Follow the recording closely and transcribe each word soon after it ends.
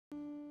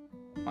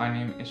My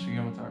name is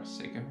Grimarthar,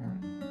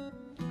 ceikeverjn,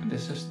 and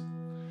this is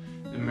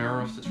the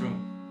mirror of the truth.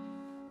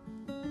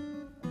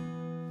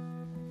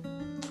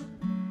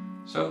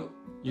 So,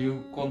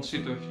 you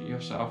consider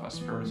yourself a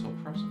spiritual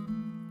person.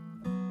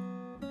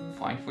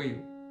 Fine for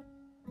you.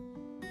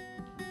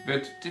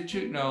 But did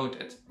you know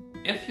that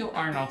if you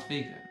are not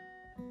vegan,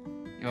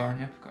 you are a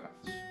hypocrite?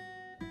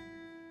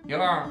 You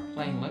are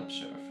playing lip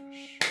service.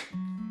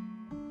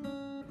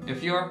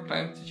 If you are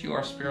claiming that you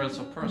are a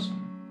spiritual person,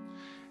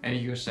 and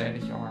you say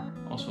that you are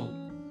also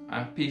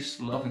a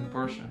peace-loving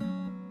person,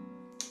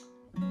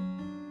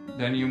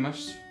 then you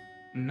must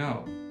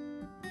know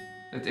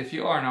that if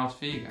you are not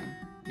vegan,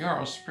 you are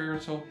a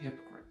spiritual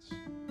hypocrite.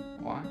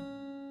 Why?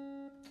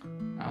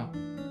 Now,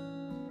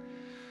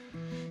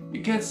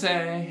 you can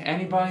say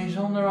anybody's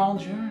on their own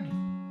journey,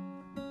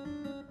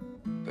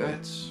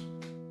 but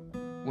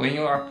when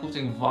you are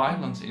putting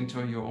violence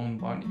into your own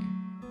body,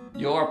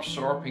 you are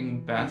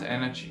absorbing bad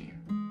energy,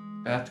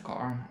 bad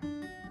karma,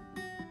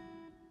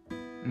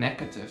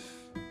 negative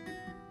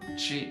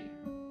chi.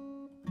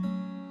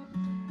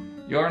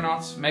 You're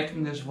not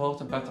making this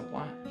world a better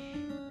place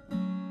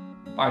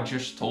by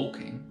just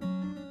talking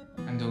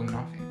and doing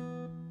nothing.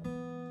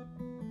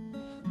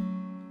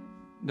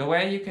 The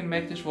way you can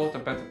make this world a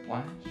better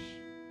place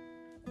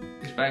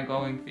is by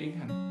going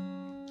vegan.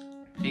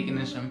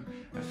 Veganism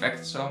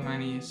affects so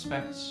many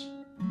aspects.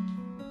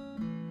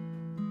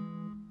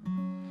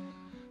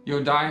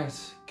 Your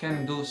diet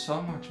can do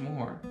so much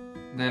more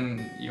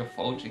than your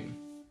voting.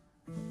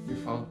 You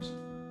vote.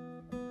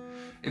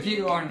 If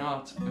you are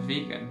not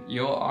vegan,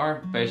 you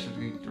are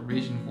basically the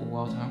reason for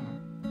world hunger.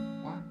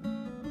 Why?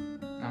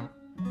 No.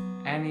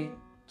 Any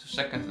 2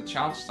 seconds a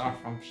child starts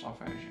from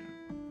starvation.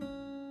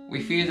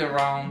 We feed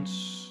around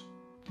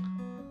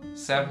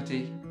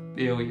 70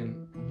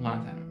 billion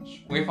land animals.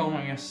 We've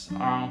only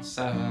around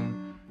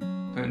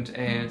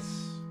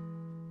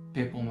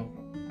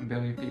 7.8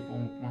 billion people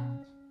on the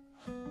planet.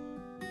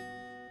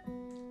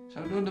 So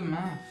do the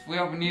math. We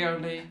are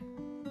nearly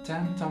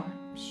 10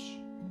 times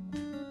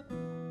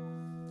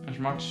as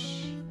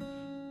much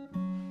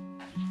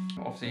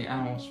of the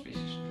animal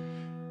species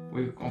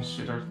we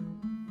consider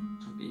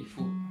to be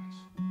food.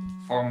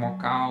 4 more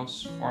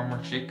cows, 4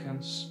 more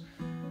chickens.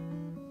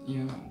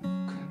 You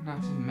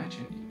cannot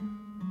imagine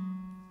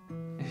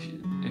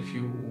if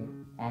you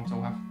want to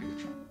have a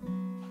picture.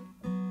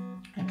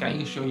 I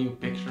can show you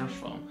pictures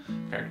from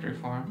factory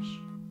farms.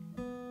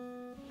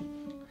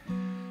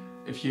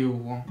 If you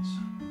want,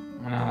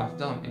 and I have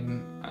done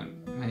in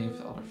many of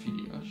the other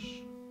videos.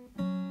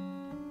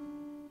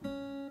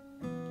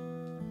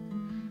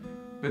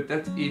 But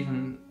that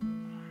even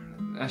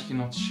as you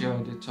not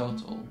show the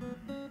total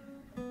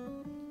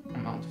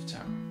amount of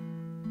terror.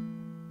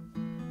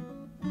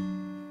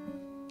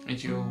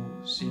 That you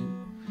see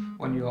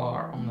when you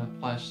are on that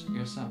place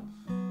yourself.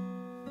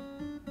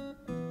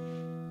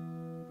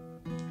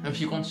 If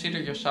you consider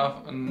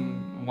yourself a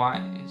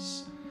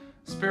wise,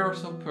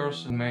 spiritual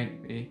person,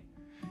 maybe,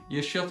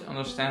 you should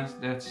understand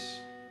that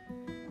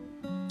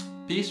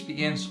peace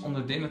begins on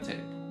the dinner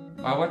table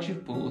by what you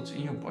put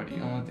in your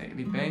body on a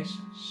daily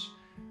basis.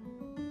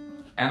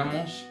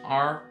 Animals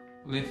are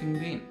living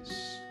beings.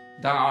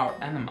 They are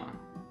anima.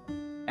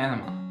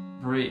 Anima,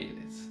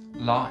 breathe,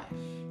 life,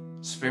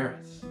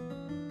 spirit.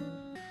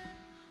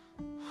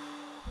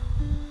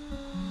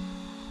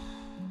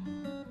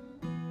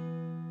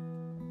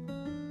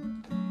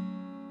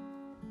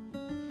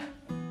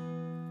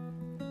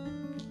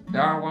 They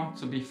want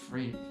to be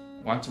free,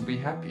 want to be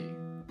happy,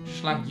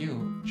 just like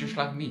you, just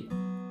like me.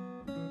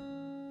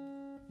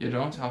 You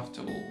don't have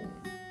to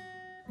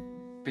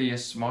be a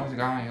smart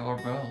guy or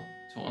girl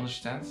to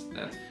understand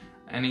that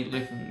any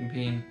living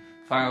being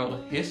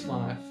values his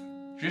life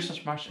just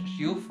as much as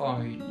you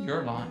value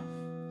your life.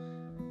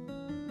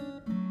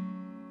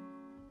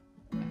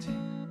 I think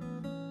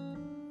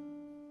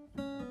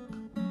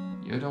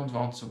you don't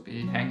want to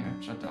be hanging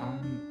upside down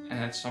and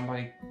let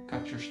somebody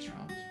cut your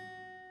throat,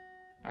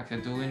 like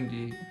they do in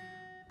the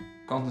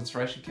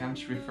concentration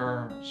camps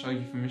refer so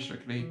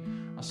euphemistically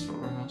as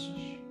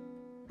slaughterhouses.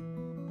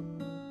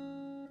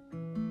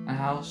 A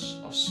house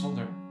of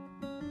slaughter.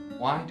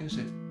 Why does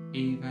it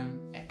even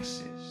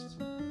exist?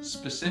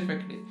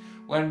 Specifically,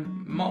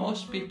 when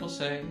most people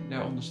say they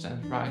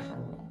understand right or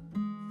wrong.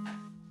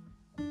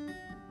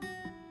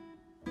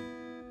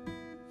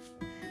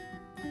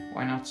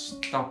 Why not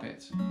stop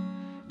it?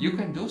 You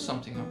can do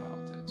something about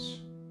it.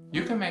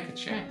 You can make a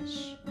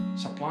change.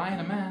 Supply and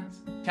demand,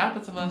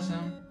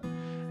 capitalism.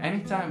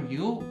 Anytime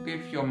you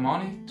give your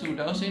money to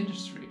those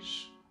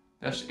industries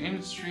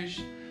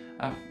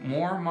have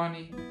more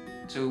money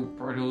to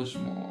produce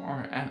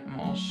more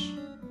animals,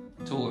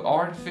 to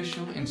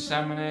artificial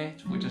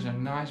inseminate, which is a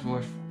nice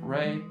word for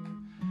rape,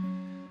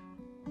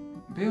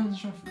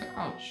 billions of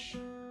cows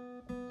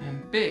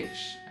and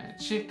pigs and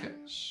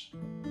chickens.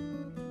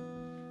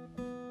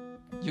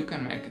 You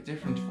can make a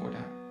difference for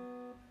them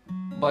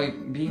by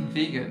being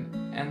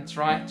vegan and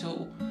try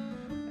to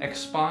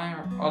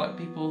inspire other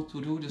people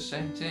to do the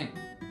same thing.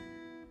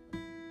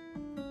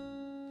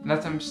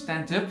 Let them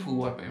stand up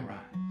for human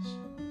rights.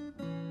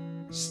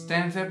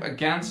 Stand up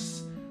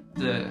against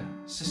the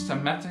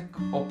systematic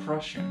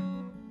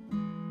oppression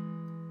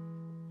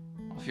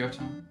of your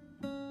tongue.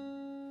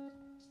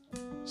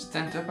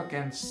 Stand up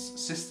against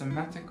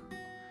systematic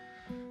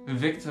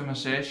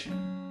victimization,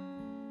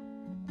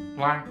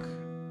 like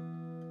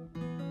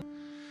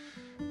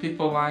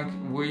people like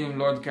William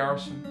Lloyd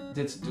Garrison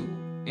did do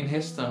in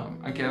his time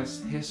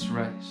against his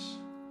race.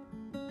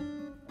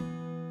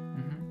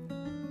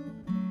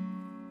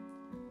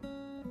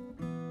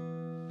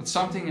 But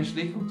something is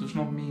legal does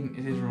not mean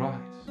it is right.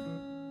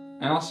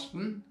 And as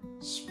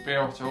a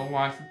spiritual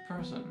minded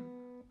person,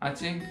 I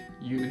think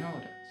you know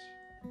that.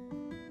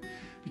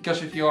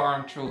 Because if you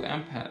are a true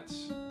empath,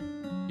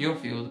 you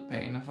feel the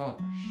pain of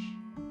others.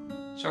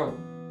 So,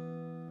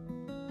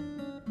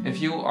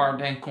 if you are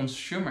then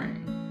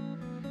consuming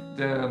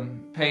the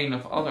pain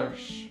of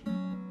others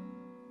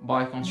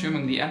by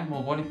consuming the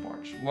animal body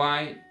parts,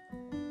 why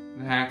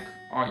the heck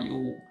are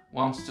you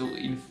want to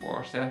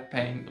enforce that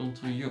pain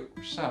onto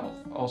yourself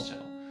also?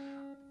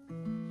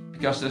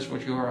 Because that's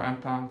what your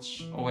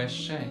empaths always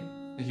say,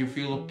 that you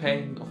feel the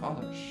pain of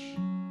others.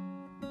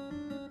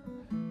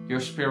 You're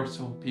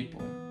spiritual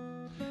people,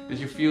 that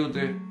you feel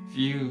the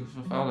views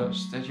of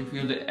others, that you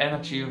feel the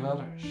energy of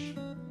others.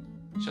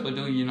 So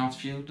do you not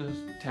feel the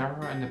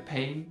terror and the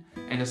pain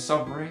and the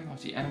suffering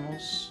of the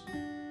animals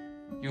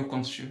you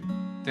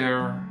consume?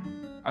 Their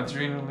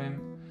adrenaline,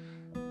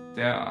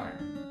 their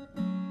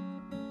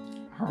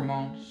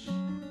hormones,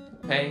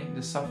 the pain,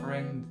 the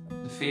suffering,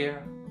 the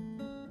fear.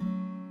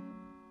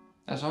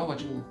 That's all what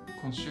you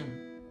consume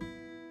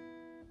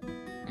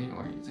when you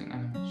are eating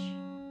animals.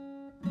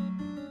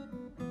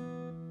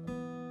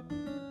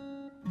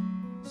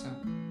 So,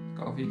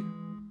 go vegan.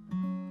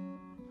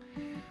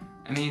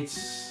 And eat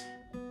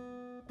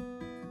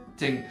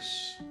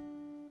things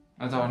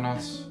that are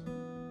not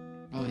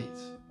believed.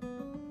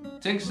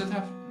 Things that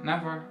have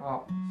never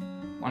had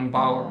one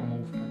bowel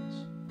movement.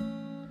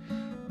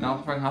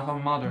 Never have a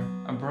mother,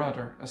 a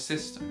brother, a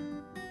sister,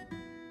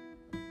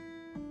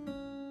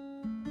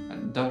 a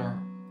daughter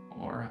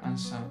or a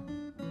son.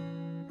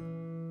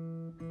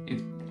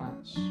 Eat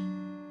plants.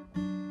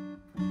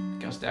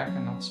 Because they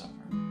cannot suffer.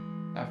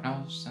 They have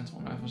no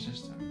central nervous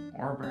system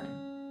or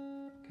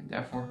brain. Can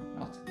therefore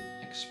not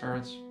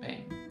experience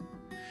pain.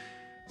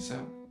 So,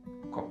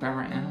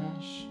 compare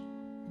animals,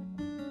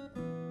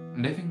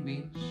 living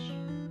beings,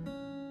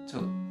 to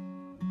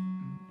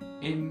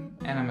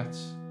inanimate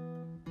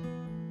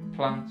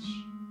plants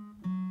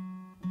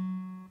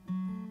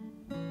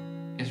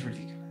is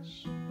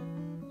ridiculous.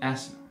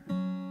 Asinine.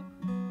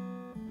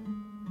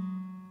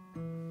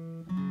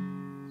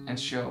 And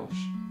shows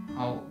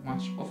how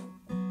much of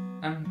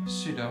a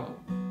pseudo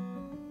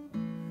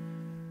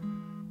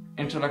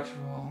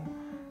intellectual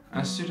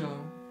and pseudo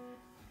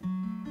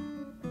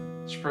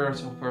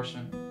spiritual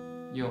person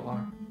you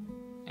are,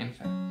 in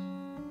fact.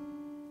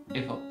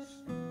 Evolve.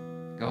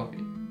 Go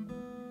vegan.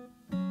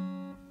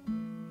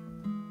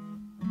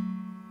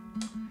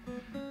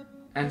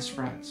 And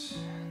spread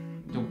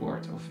the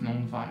word of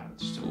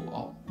non-violence to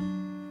all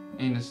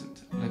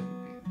innocent